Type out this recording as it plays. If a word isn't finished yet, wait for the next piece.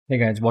Hey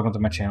guys, welcome to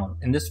my channel.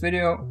 In this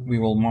video, we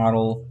will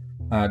model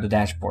the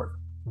dashboard.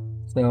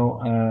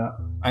 So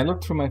I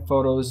looked through my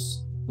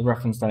photos, the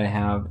reference that I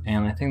have,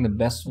 and I think the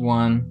best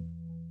one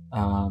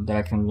that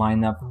I can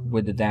line up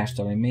with the dash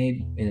that I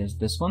made is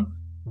this one.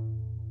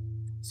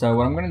 So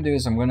what I'm going to do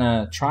is I'm going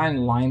to try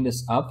and line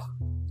this up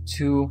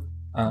to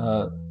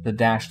the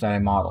dash that I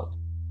modeled.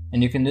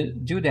 And you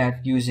can do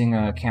that using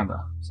a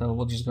camera. So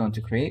we'll just go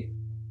into Create,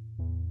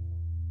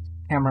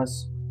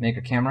 Cameras, make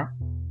a camera.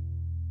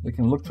 We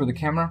can look through the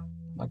camera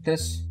like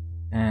this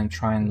and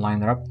try and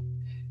line it up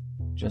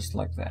just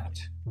like that.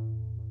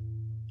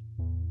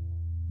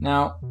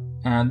 Now,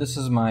 this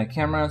is my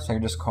camera, so I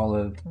just call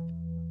it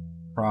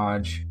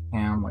Proj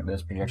Cam, like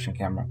this, projection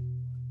camera.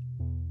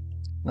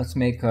 Let's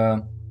make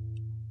a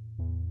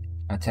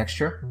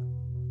texture.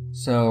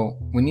 So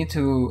we need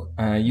to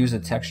use a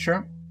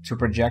texture to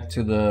project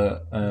to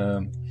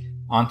the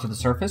onto the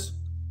surface,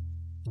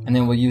 and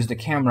then we'll use the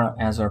camera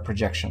as our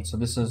projection. So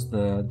this is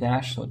the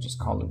dash, so I'll just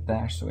call it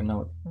dash so we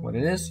know what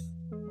it is.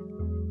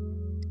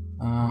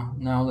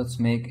 Now let's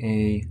make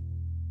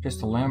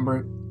just a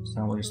Lambert.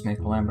 So we'll just make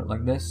a Lambert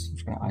like this. I'm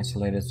just going to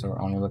isolate it so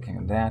we're only looking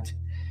at that.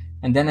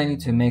 And then I need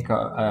to make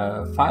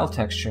a file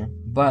texture,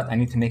 but I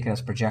need to make it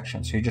as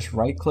projection. So you just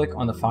right click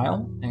on the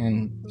file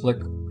and click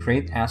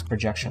create as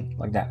projection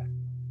like that.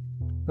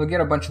 You'll get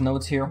a bunch of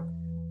nodes here.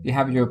 You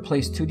have your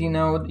place 2D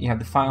node, you have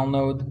the file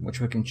node,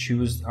 which we can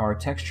choose our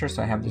texture.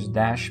 So I have this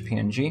dash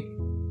PNG.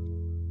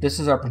 This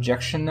is our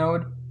projection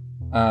node,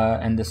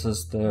 and this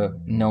is the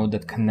node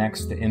that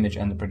connects the image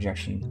and the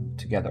projection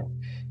together.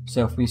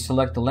 So if we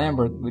select the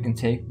Lambert, we can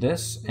take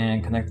this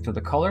and connect it to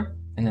the color,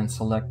 and then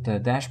select the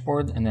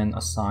dashboard and then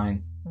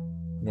assign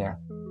there.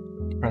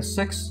 Press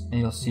 6 and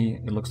you'll see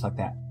it looks like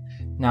that.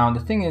 Now the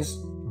thing is,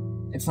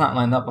 it's not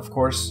lined up, of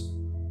course.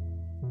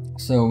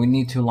 So we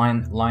need to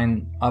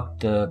line up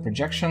the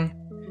projection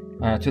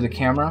to the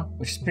camera,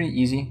 which is pretty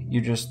easy.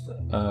 You just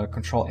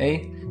Control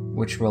A,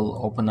 which will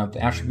open up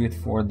the attribute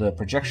for the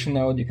projection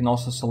node. You can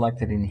also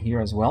select it in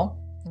here as well.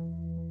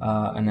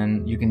 And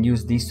then you can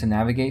use these to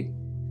navigate,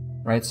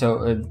 right?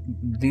 So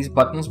these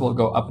buttons will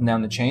go up and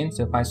down the chain.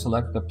 So if I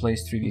select the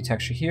place 3D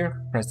texture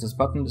here, press this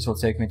button, this will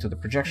take me to the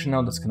projection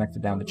node that's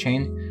connected down the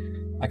chain.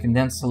 I can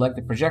then select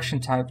the projection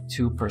type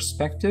to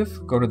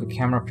perspective, go to the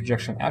camera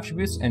projection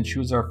attributes and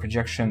choose our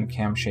projection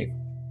cam shape,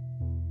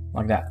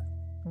 like that.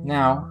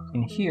 Now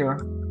in here,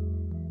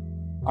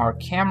 our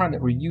camera that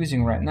we're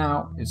using right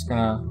now is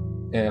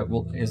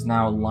is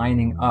now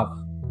lining up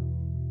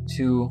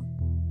to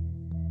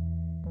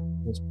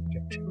this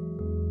projection.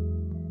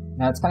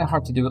 Now it's kind of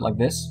hard to do it like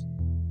this,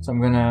 so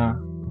I'm gonna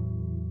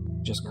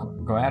just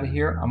go out of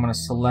here. I'm gonna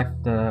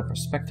select the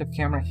perspective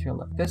camera here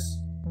like this.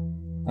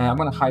 I'm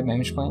going to hide my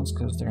image planes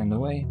because they're in the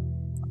way,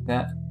 like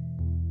that.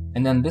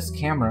 And then this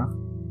camera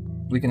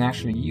we can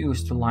actually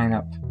use to line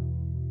up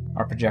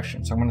our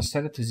projection. So I'm going to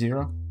set it to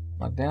 0,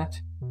 like that.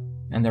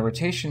 And the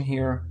rotation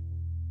here,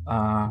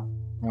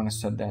 I'm going to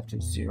set that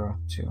to 0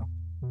 too.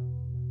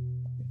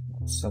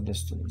 Let's set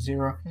this to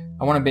 0.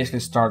 I want to basically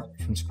start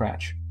from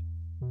scratch.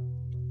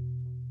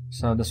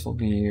 So this will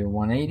be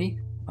 180,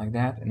 like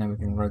that. And then we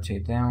can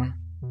rotate down,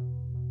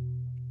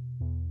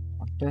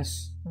 like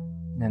this.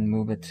 Then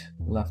move it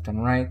left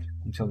and right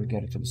until we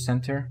get it to the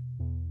center.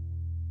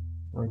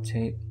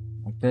 Rotate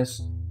like this.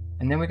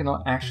 And then we can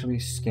actually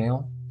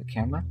scale the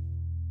camera.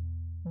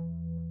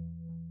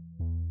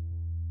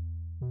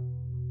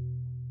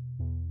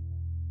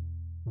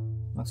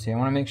 Let's see, I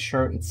want to make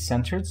sure it's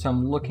centered. So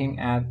I'm looking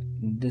at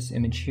this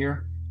image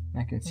here.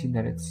 And I can see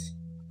that it's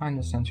kind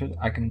of centered.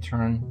 I can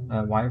turn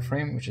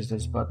wireframe, which is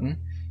this button,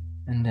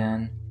 and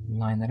then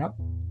line it up.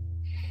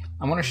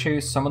 I want to show you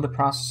some of the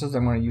processes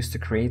I'm going to use to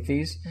create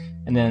these,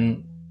 and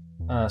then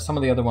some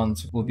of the other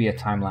ones will be a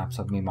time-lapse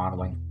of me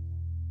modeling.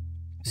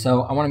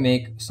 So I want to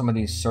make some of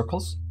these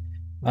circles,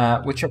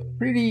 which are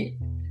pretty,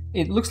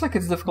 it looks like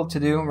it's difficult to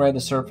do, right?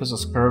 The surface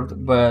is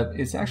curved, but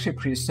it's actually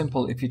pretty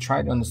simple if you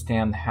try to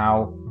understand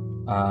how,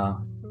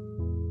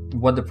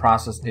 what the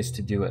process is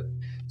to do it.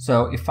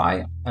 So if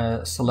I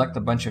select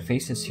a bunch of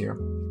faces here,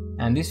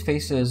 and these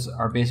faces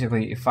are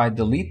basically, if I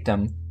delete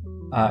them,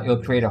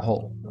 it'll create a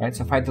hole, right?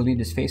 So if I delete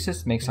these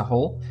faces, it makes a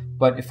hole.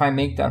 But if I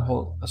make that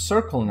hole a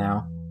circle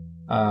now,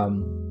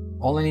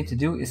 all I need to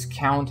do is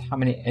count how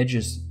many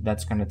edges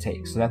that's going to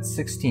take. So that's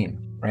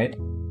 16, right?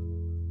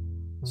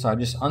 So I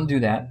just undo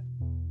that.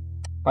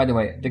 By the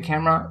way, the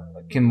camera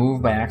can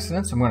move by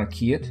accident, so I'm going to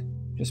key it.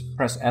 Just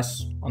press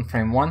S on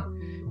frame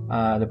 1,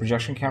 the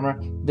projection camera.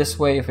 This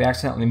way, if we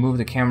accidentally move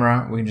the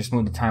camera, we can just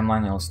move the timeline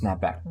and it'll snap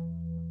back.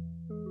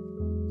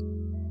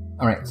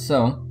 All right,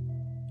 so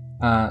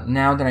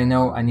now that I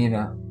know I need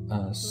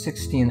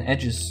 16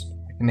 edges,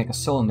 I can make a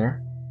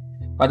cylinder.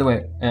 By the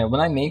way, when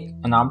I make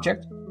an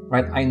object,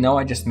 right, I know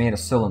I just made a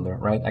cylinder,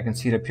 right? I can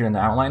see it appear in the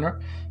outliner.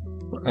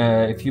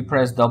 If you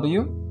press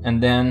W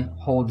and then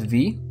hold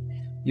V,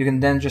 you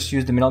can then just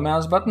use the middle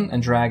mouse button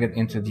and drag it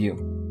into view.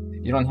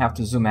 You don't have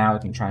to zoom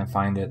out and try and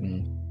find it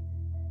and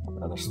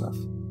other stuff.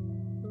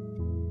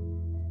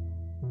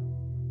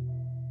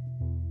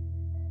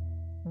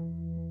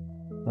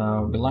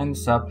 So we line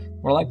this up.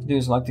 What I like to do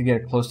is I like to get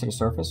it close to the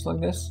surface like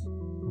this,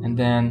 and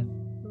then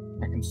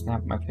I can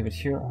snap my pivot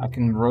here. I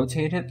can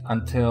rotate it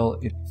until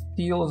it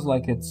feels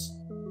like it's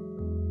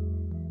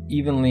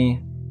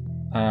evenly,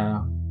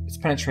 it's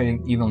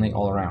penetrating evenly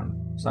all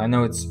around. So I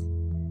know it's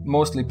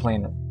mostly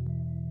planar.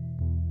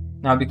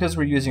 Now, because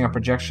we're using a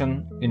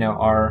projection, you know,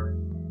 our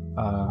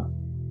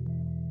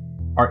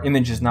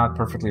image is not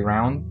perfectly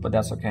round, but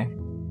that's okay.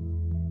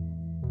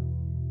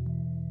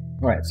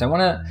 All right, so I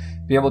want to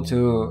be able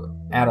to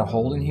add a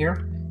hole in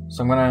here.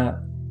 So I'm going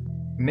to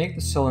make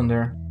the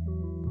cylinder,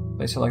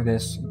 place it like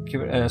this,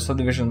 give it a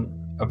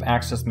subdivision of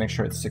axis, make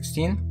sure it's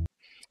 16.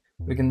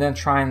 We can then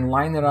try and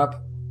line it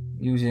up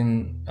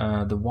using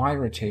the Y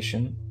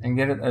rotation and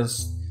get it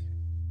as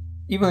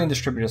evenly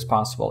distributed as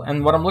possible.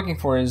 And what I'm looking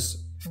for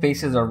is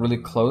faces are really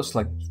close,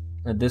 like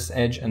this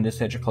edge and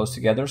this edge are close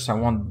together, so I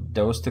want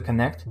those to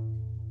connect.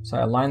 So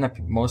I line up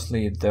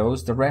mostly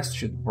those. The rest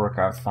should work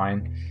out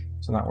fine,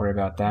 so not worry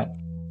about that.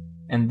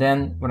 And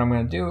then what I'm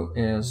going to do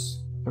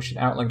is push it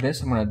out like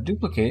this. I'm going to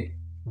duplicate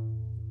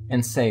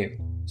and save.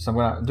 So I'm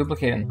going to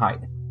duplicate and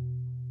hide.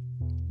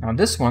 Now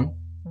this one,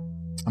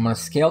 I'm going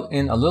to scale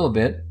in a little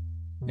bit,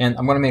 and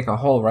I'm going to make a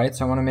hole, right?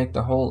 So I want to make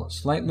the hole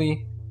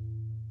slightly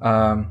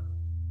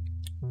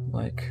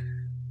like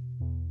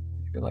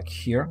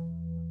here.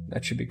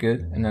 That should be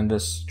good. And then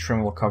this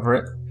trim will cover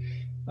it.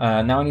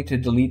 Now I need to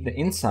delete the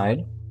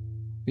inside,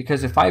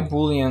 because if I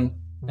boolean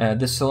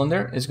this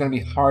cylinder, it's going to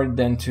be hard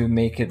then to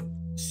make it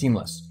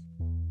seamless.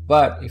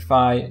 But if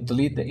I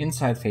delete the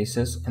inside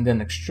faces and then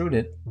extrude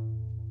it,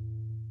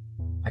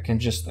 I can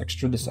just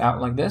extrude this out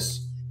like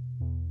this.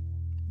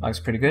 Looks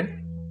pretty good.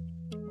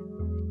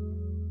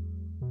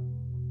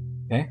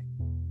 Okay.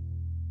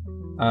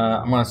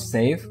 I'm going to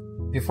save.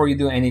 Before you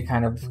do any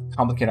kind of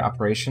complicated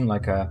operation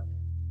like a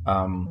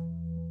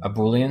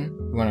boolean,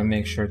 you want to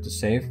make sure to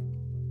save.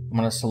 I'm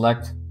going to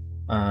select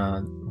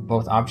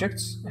both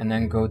objects and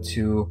then go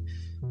to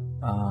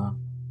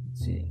let's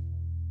see,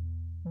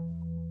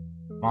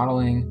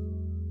 modeling,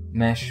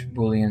 mesh,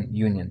 boolean,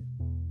 union.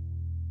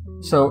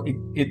 So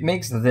it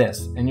makes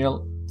this, and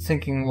you're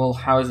thinking, well,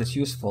 how is this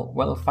useful?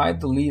 Well, if I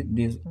delete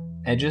these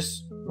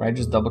edges, right,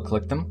 just double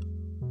click them,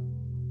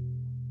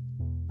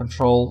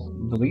 control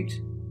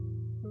delete,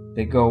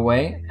 they go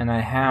away, and I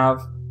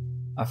have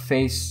a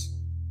face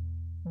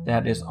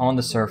that is on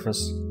the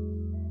surface.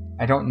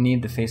 I don't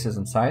need the faces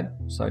inside,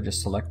 so I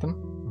just select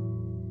them.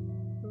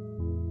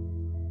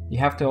 You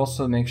have to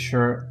also make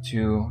sure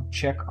to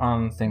check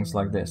on things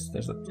like this.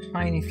 There's a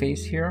tiny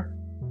face here,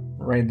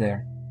 right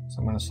there. So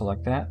I'm going to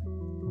select that.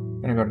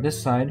 I'm going to go to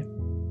this side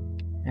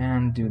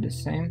and do the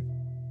same.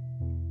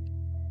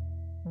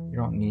 You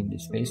don't need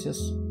these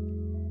faces.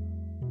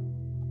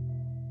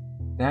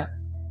 That.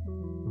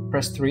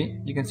 Press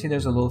 3. You can see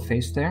there's a little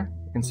face there.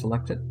 You can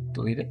select it,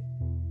 delete it.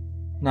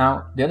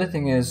 Now, the other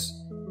thing is,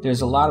 there's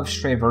a lot of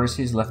stray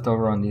vertices left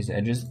over on these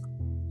edges.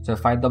 So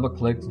if I double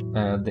click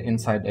the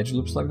inside edge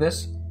loops like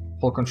this,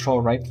 hold Control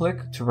right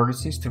click to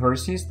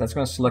vertices, that's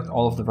going to select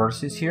all of the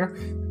vertices here.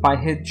 If I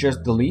hit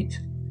just delete,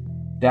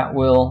 that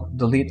will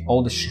delete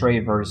all the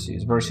stray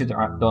vertices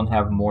that don't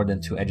have more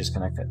than 2 edges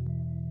connected.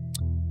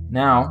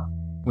 Now,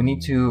 we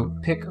need to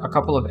pick a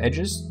couple of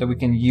edges that we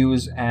can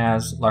use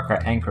as like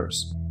our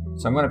anchors.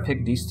 So I'm going to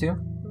pick these 2.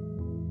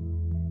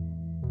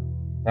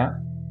 Yeah.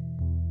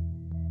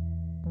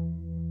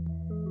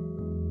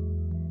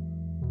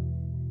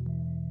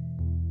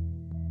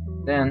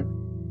 Then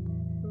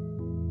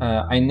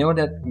I know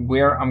that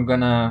where I'm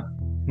gonna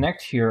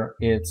connect here,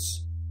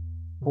 it's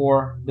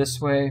 4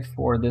 this way,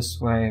 4 this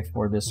way,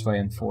 4 this way,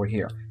 and 4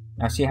 here.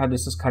 Now see how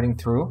this is cutting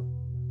through?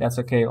 That's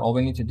okay. All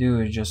we need to do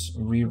is just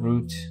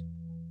reroute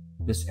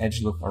this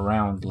edge loop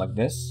around like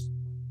this.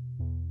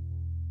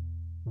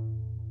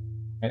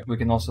 Right, we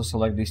can also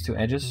select these 2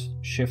 edges,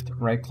 shift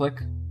right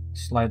click,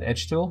 slide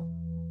edge tool,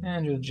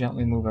 and just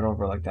gently move it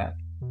over like that.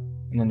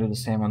 And then do the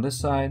same on this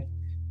side.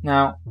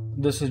 Now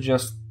this is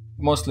just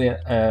mostly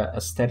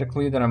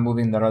aesthetically that I'm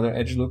moving that other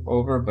edge loop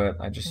over, but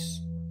I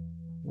just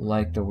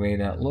like the way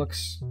that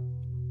looks.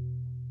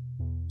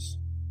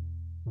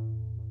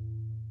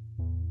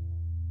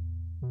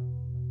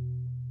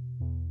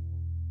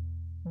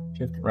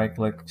 Shift right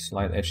click,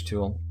 slide edge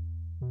tool,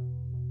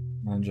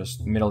 and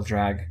just middle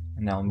drag,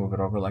 and now I'll move it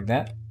over like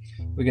that.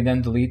 We can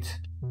then delete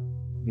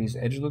these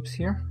edge loops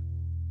here,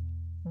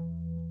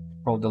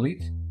 Control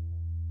delete,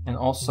 and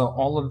also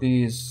all of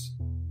these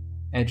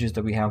edges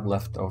that we have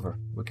left over,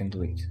 we can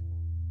delete.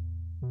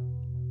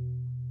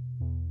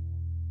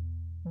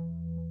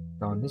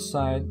 Go on this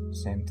side,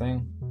 same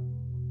thing.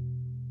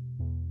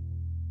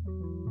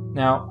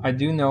 Now, I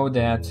do know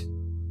that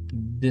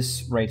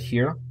this right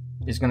here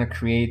is going to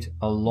create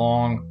a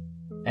long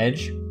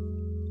edge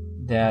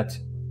that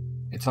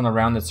it's on a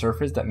rounded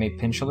surface that may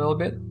pinch a little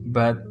bit,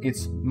 but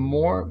it's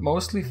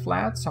mostly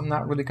flat, so I'm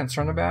not really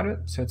concerned about it,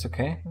 so it's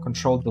okay.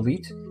 Control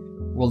delete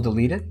will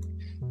delete it.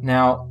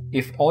 Now,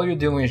 if all you're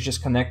doing is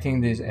just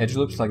connecting these edge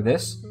loops like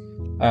this,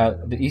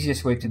 the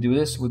easiest way to do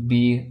this would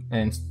be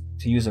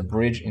to use a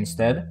bridge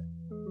instead.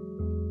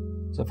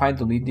 So if I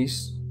delete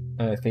these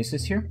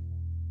faces here,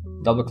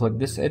 double click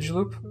this edge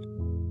loop,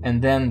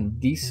 and then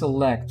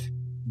deselect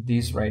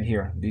these right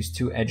here, these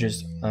two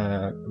edges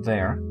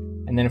there.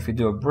 And then if we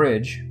do a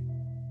bridge,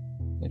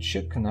 it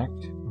should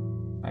connect.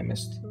 I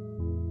missed.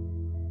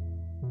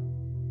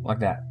 Like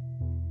that.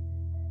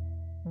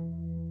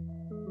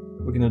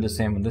 We can do the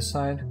same on this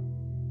side.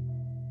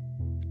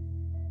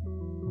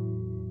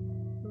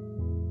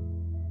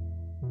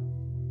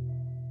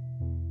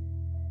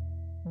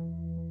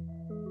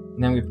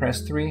 And then we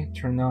press 3,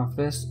 turn off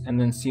this, and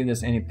then see if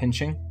there's any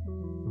pinching.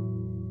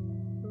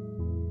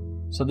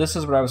 So this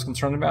is what I was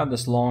concerned about,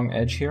 this long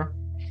edge here.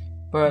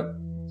 But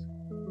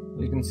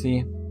you can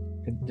see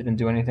it didn't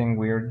do anything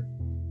weird.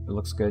 It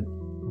looks good.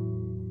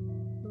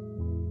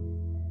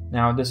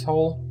 Now this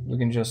hole, we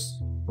can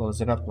just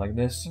close it up like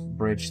this,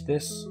 bridge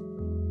this,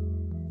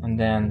 and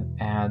then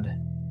add.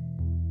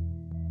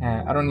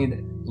 I don't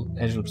need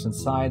edge loops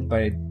inside,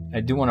 but I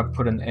do want to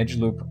put an edge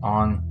loop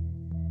on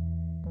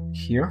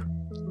here.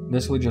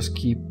 This will just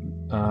keep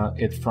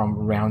it from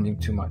rounding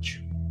too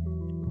much.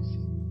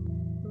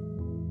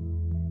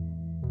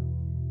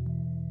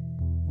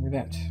 Look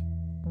at that.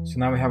 So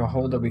now we have a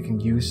hole that we can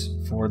use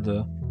for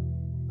the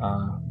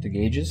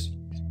gauges.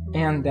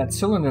 And that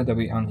cylinder that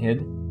we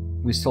unhid,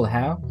 we still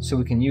have, so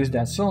we can use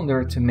that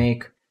cylinder to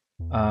make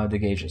the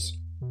gauges.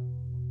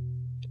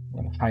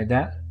 I'm gonna hide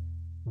that.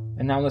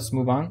 And now let's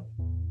move on.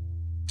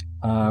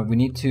 We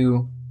need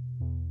to,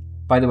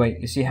 by the way,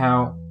 you see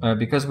how,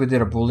 because we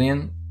did a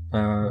Boolean,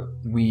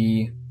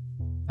 we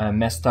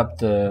messed up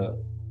the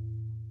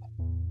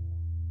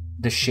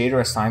shader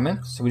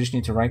assignment. So we just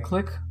need to right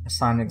click,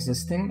 assign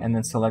existing, and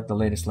then select the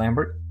latest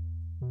Lambert.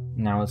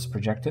 Now let's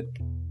project it.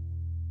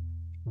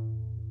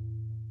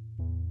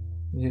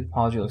 The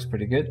topology looks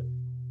pretty good.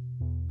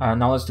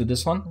 Now let's do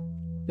this one.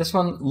 This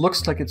one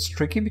looks like it's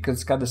tricky because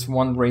it's got this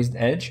one raised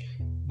edge,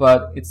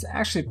 but it's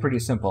actually pretty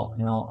simple.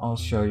 And I'll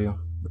show you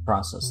the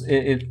process.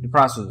 The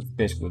process is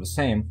basically the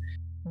same.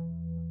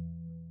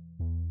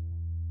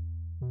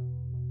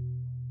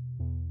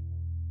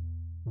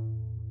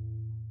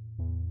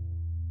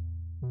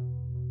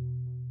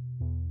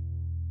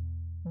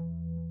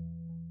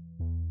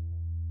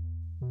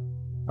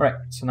 Alright,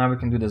 so now we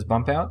can do this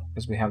bump out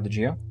because we have the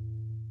geo.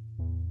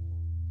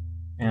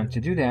 And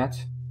to do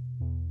that,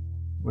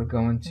 we're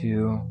going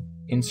to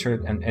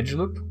insert an edge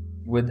loop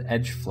with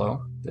edge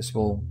flow. This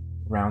will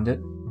round it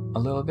a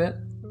little bit.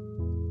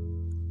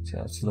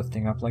 So it's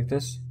lifting up like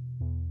this.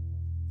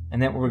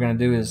 And then what we're going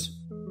to do is,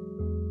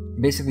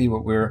 basically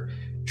what we're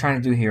trying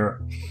to do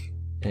here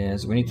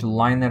is we need to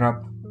line that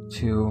up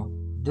to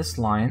this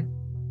line,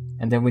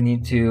 and then we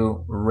need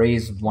to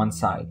raise one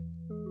side.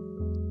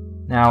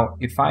 Now,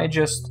 if I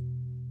just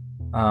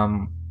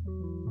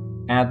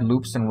add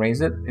loops and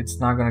raise it, it's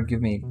not going to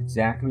give me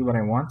exactly what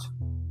I want.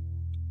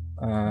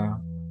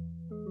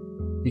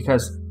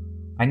 Because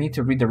I need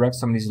to redirect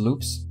some of these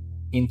loops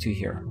into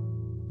here.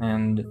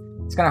 And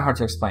it's kind of hard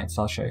to explain,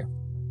 so I'll show you.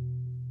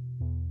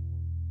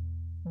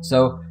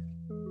 So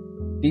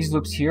these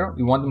loops here,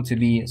 we want them to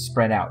be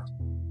spread out.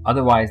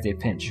 Otherwise, they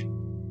pinch.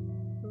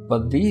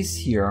 But these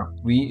here,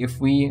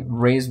 if we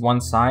raise one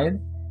side,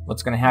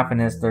 what's going to happen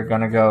is they're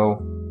going to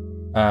go,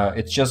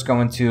 it's just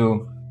going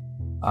to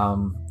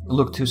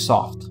look too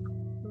soft.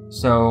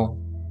 So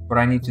what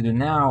I need to do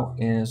now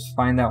is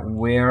find out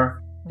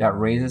where that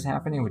raise is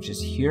happening, which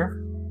is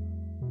here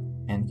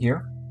and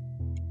here,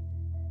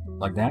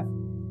 like that.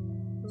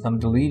 So I'm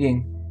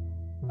deleting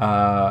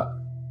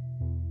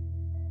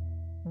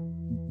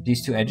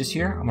these two edges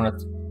here. I'm going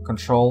to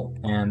control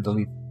and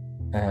delete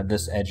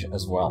this edge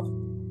as well.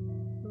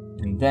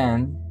 And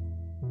then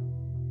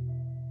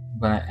I'm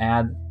going to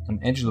add an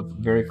edge loop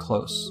very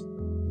close.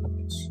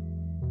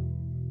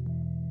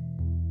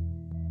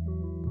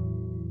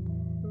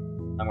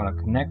 I'm going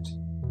to connect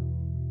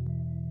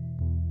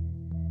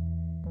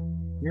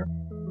here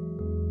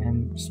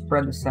and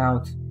spread this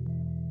out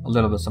a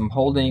little bit. So I'm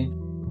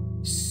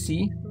holding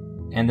C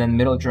and then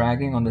middle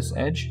dragging on this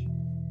edge.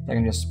 I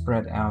can just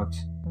spread out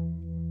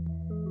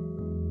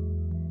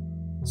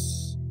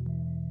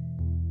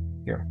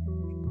here.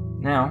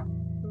 Now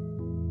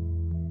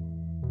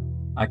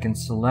I can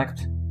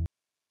select.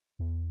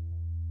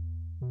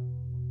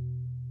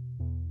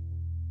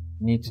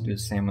 Need to do the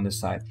same on this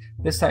side.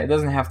 This side, it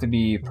doesn't have to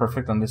be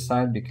perfect on this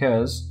side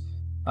because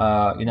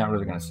you're not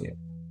really going to see it.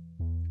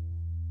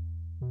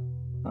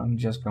 I'm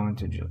just going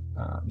to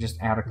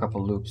just add a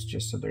couple loops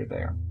just so they're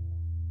there.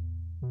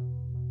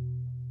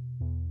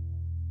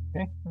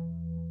 Okay.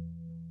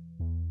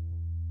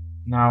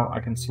 Now I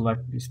can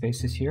select these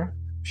faces here,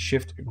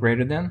 shift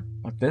greater than,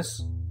 like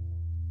this,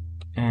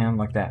 and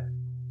like that.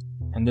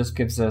 And this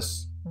gives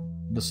us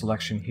the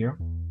selection here.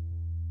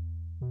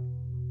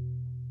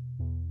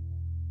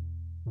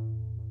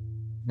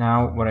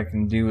 Now what I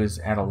can do is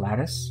add a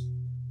lattice,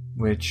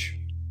 which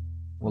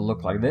will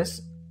look like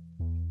this,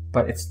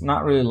 but it's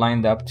not really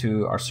lined up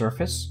to our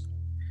surface.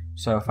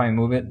 So if I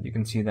move it, you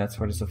can see that's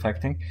what it's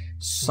affecting.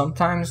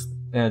 Sometimes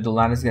the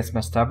lattice gets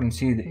messed up and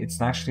see it's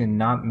actually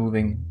not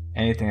moving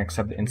anything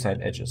except the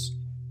inside edges.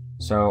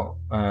 So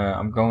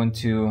I'm going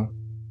to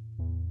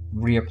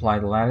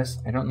reapply the lattice.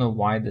 I don't know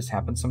why this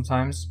happens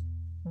sometimes,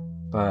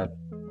 but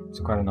it's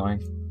quite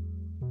annoying.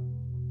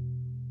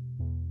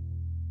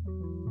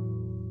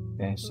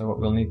 Okay, so what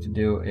we'll need to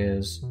do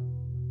is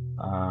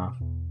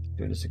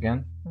do this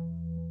again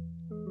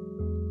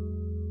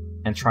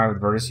and try with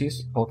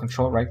vertices. Hold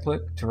Control, right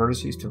click to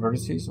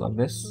vertices like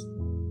this,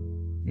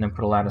 and then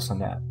put a lattice on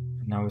that.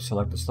 And now we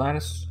select this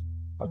lattice.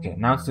 Okay,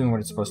 now it's doing what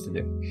it's supposed to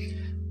do.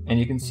 And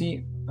you can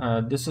see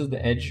this is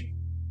the edge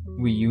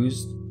we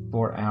used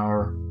for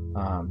our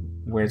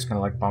where it's going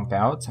to like bump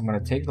out. So I'm going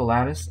to take the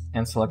lattice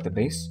and select the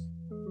base,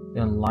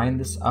 then line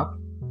this up,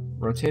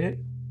 rotate it,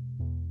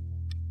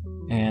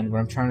 and what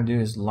I'm trying to do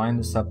is line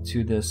this up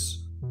to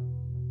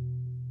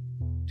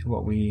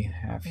what we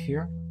have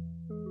here.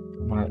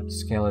 I'm going to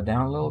scale it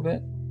down a little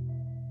bit.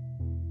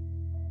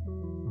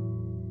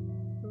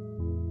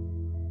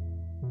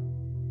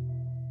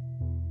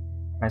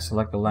 If I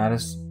select the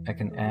lattice, I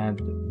can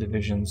add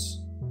divisions.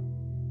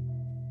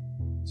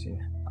 Let's see,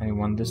 I need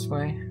one this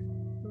way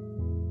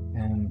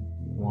and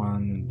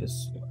one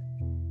this way.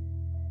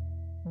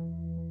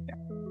 Yeah.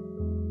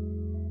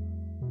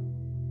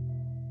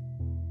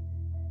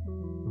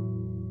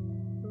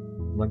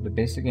 Select the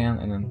base again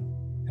and then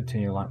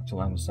continue to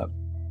line this up.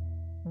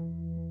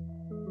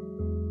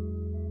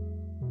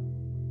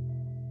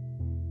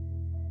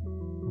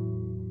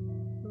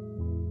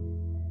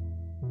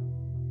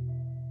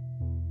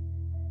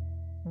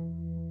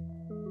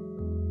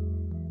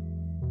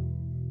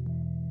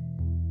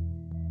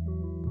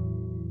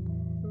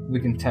 We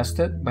can test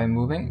it by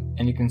moving,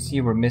 and you can see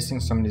we're missing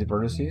some of these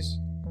vertices.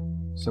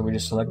 So we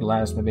just select the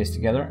lattice and the base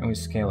together and we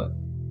scale it.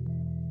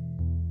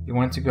 You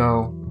want it to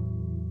go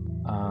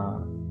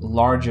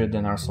larger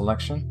than our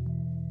selection.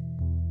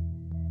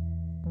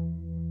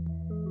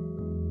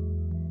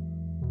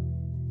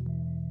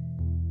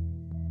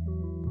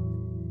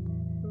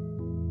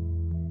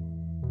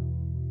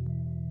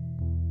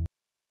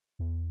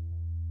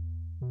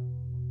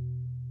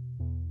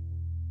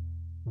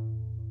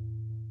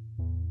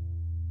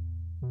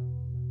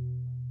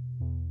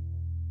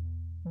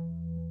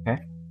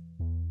 Okay.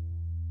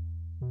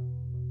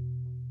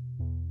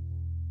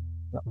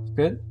 That's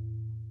good.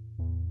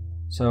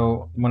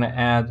 So I'm going to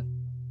add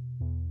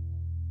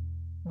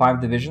 5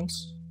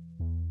 divisions.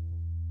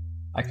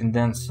 I can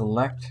then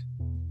select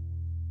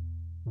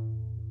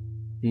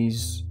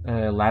these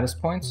lattice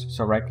points.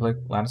 So right click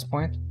lattice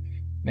point,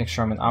 make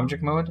sure I'm in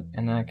object mode,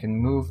 and then I can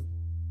move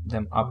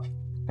them up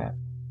like that.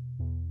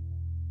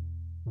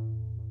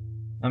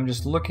 I'm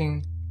just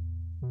looking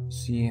to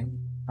see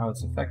how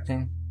it's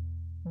affecting.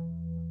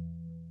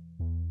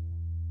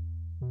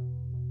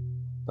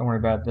 Don't worry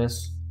about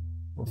this.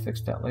 We'll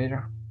fix that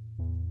later.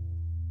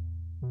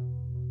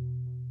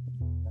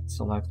 Let's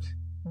select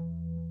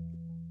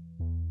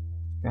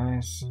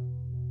guys.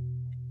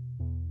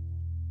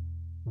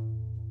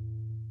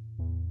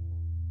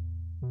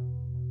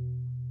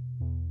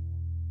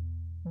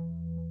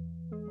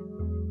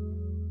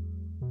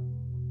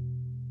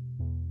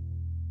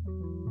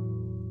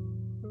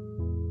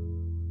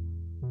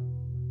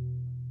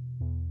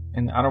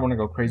 And I don't want to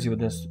go crazy with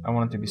this. I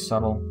want it to be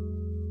subtle,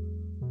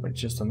 but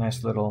it's just a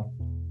nice little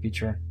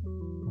feature.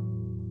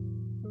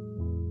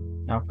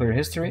 Now clear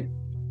history,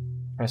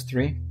 press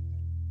 3,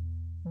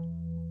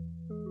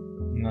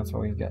 and that's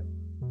what we get.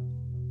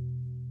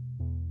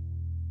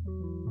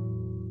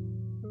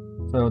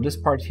 So this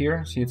part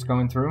here, see it's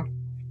going through.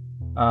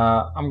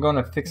 I'm going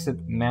to fix it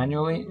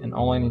manually, and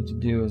all I need to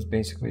do is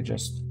basically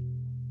just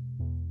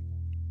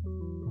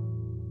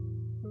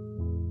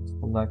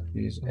select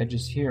these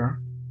edges here.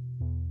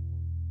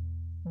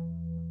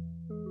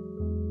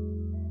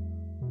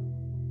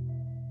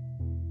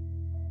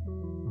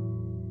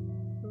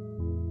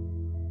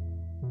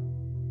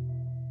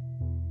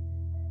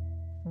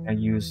 I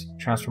use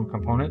transform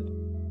component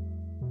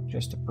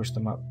just to push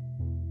them up.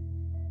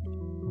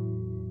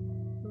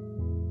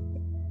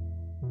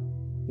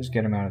 Just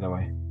get them out of the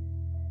way.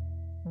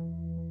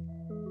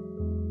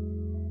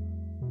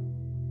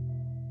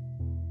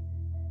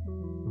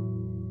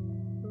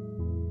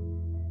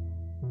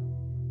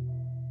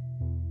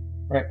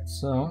 Right,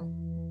 so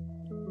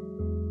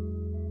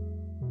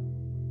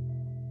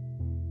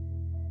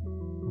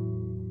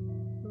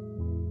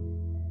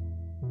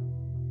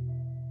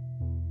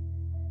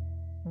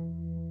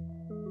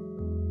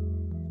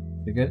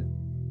pretty good.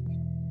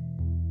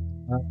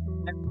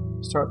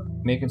 Start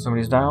making some of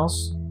these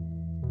dials.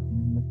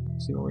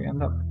 See where we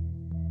end up.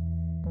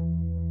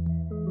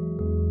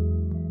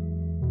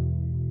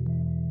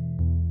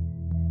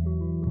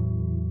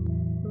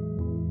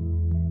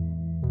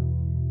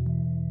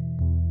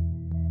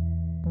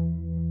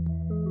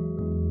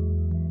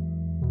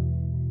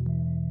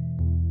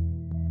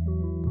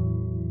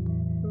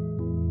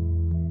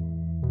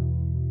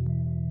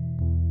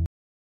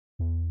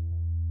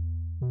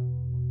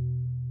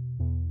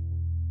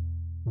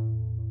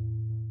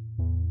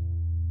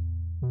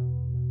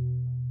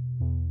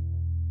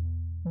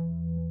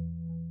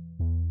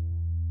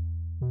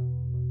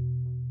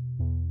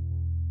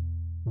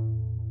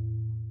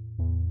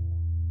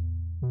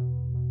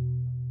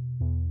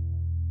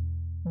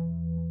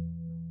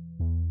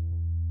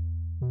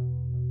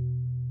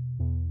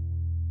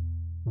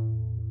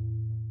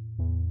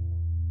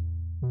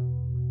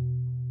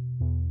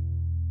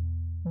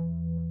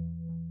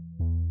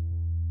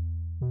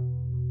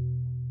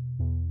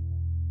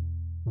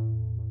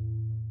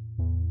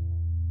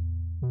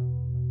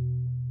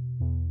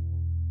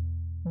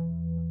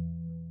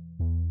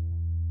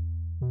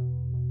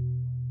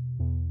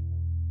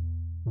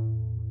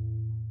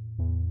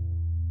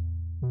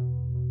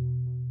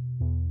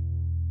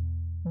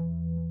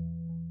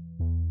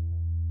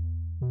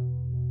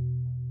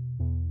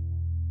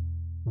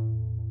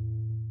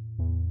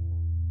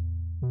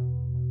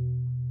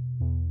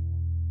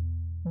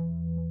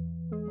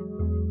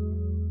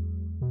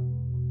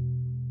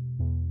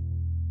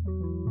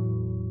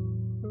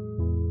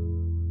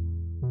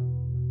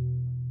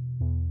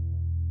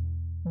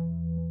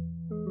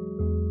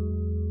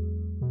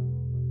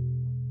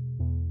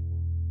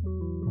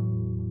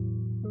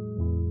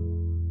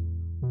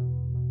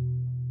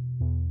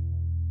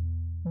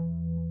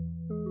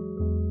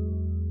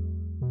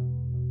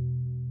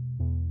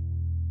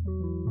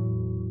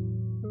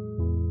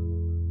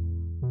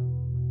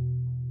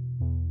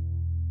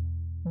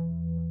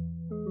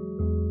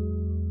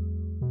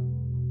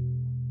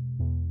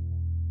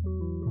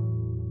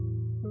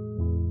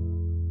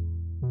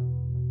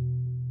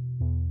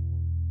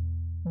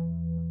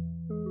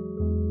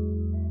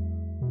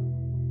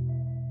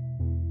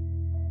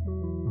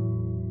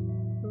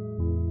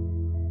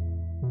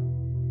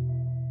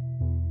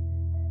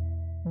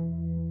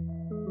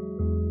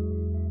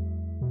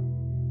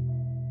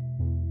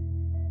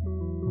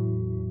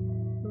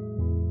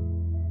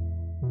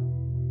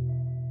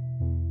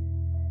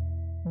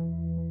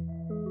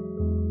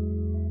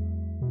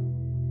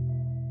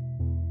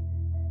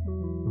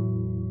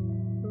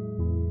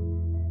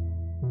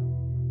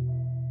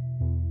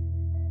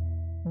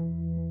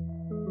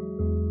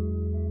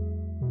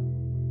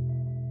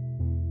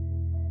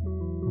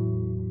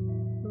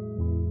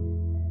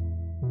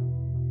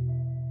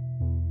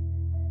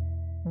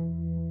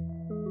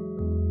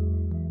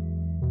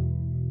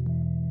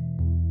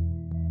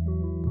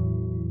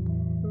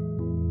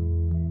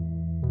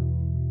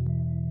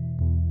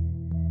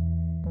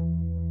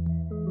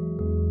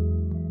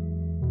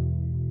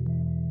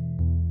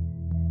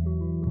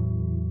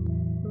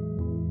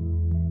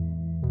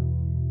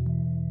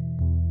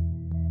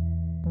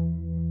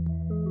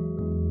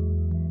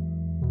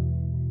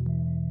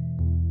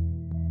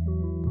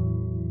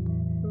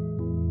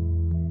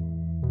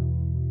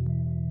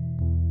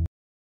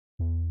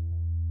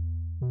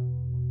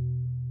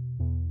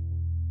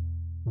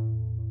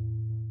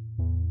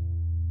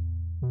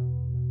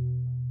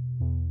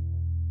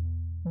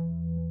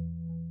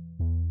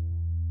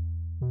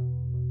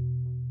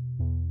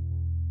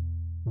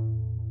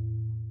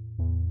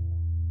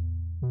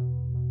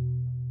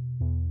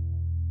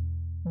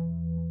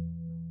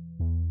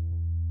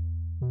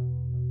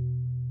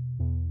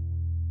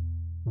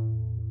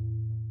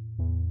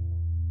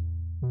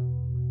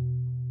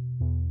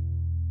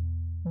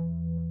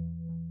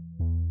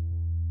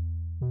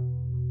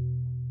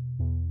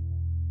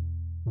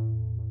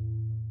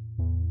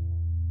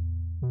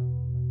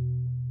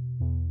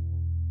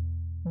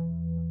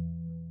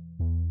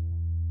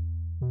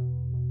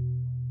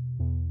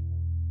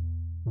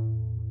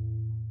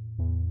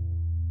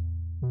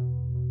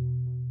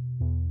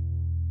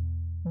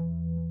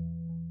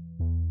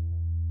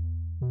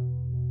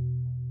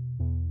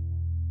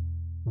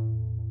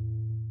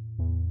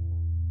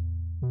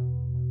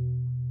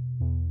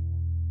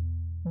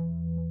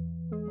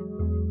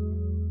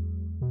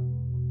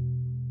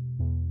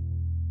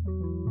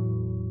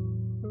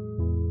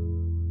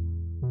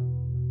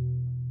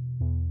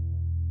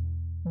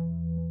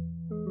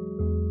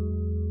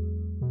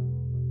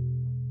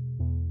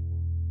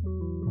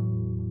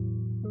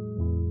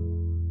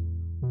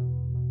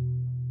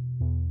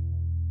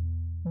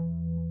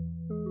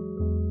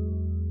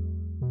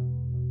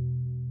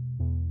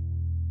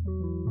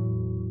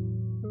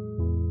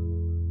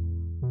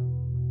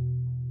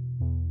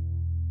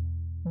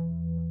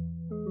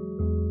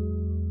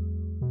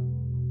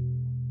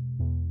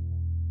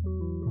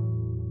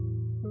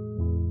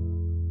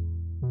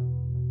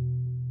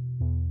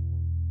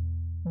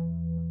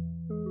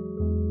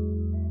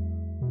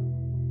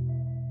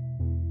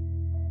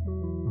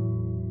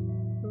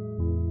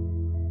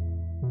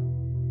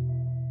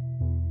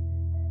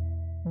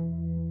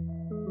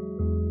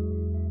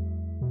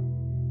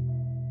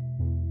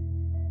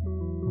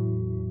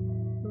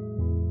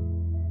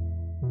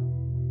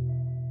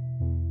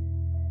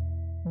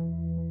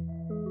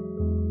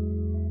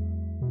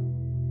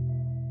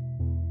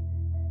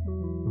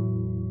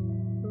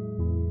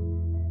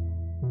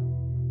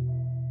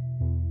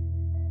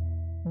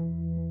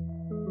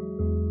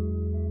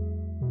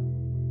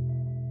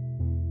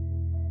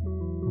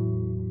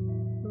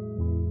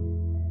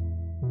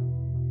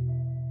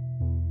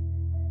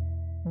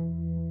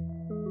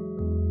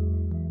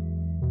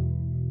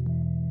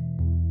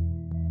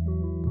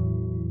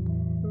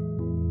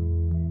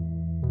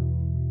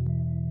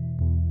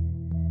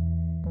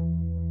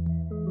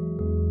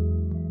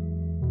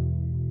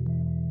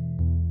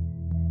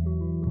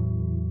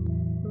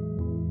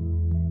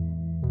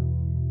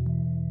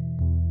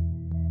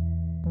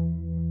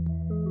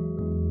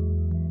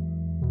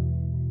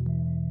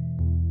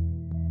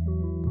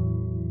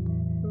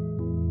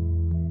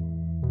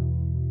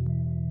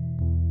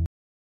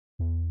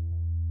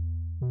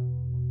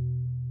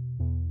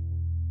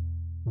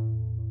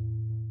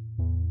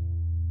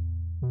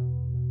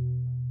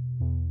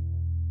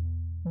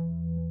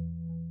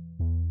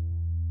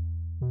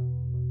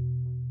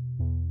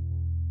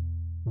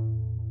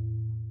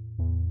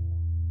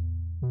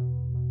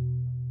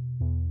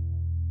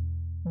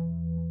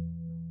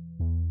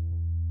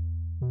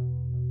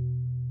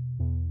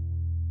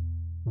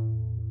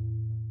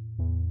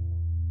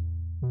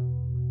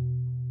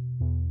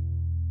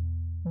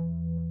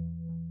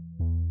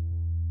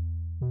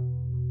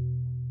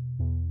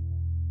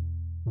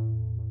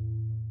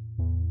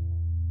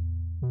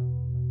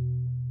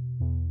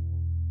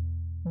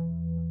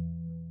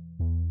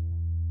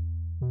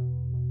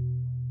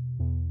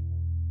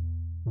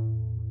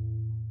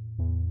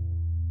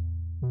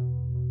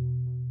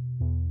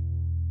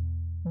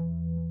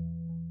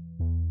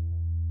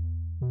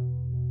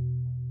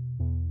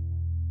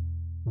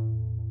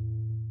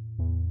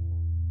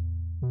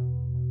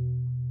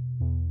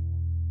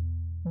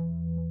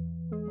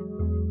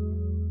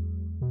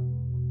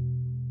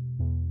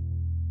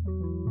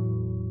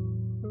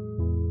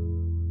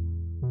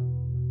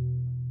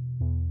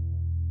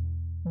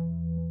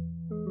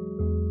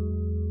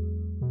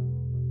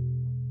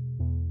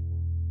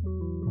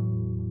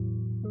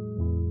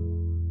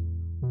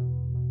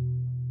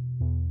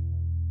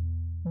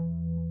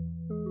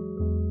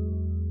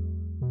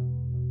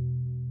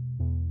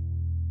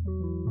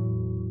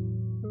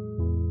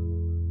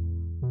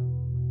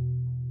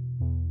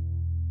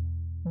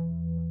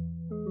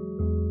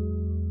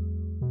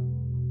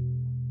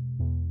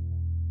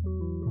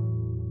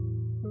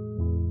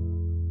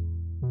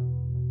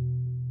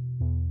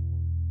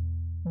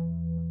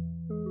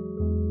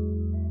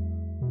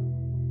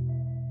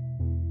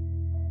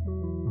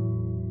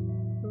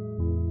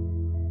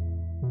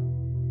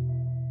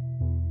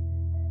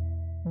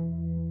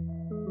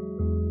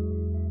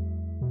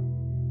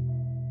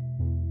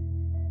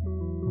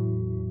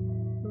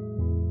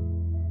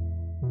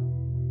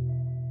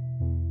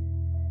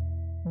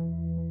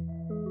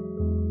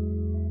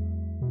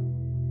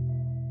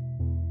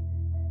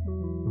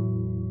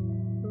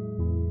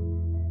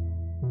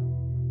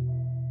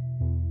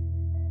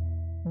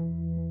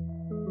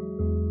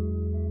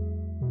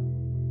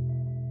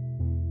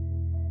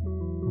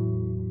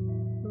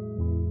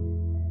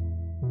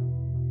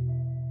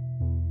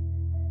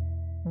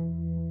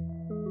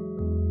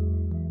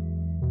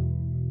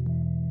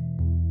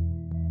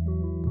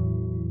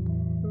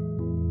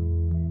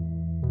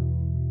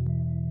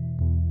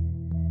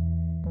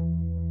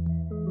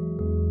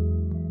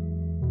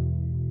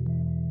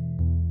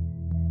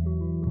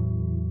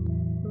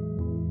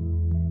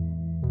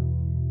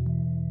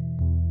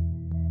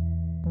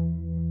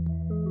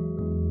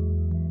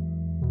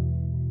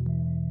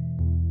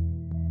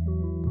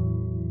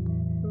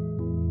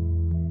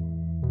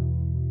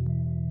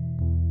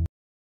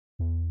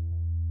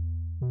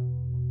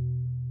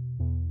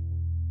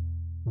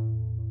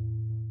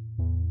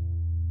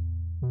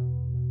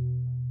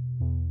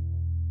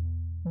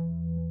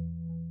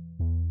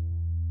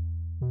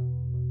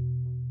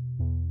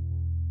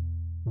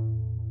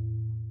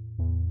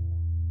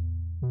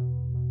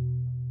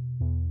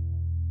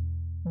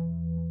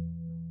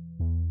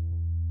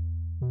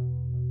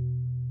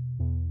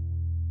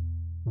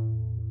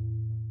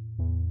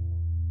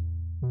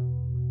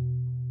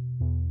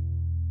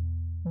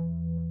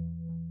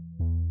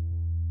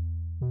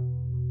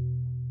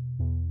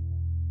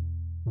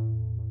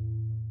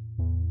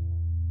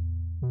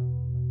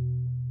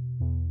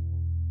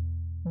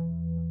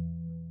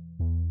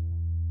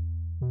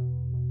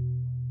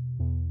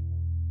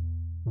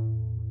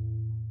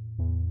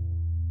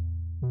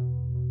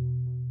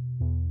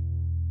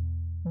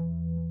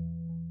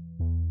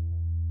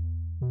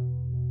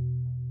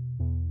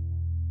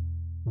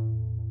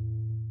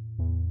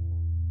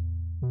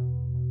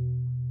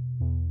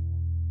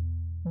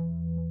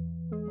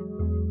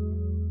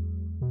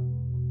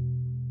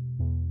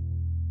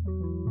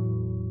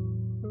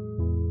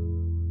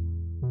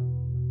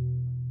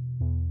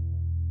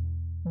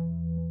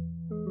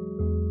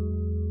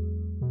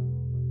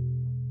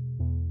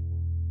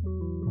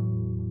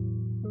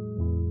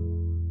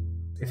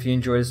 If you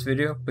enjoyed this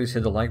video, please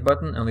hit the like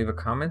button and leave a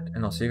comment,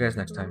 and I'll see you guys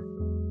next time.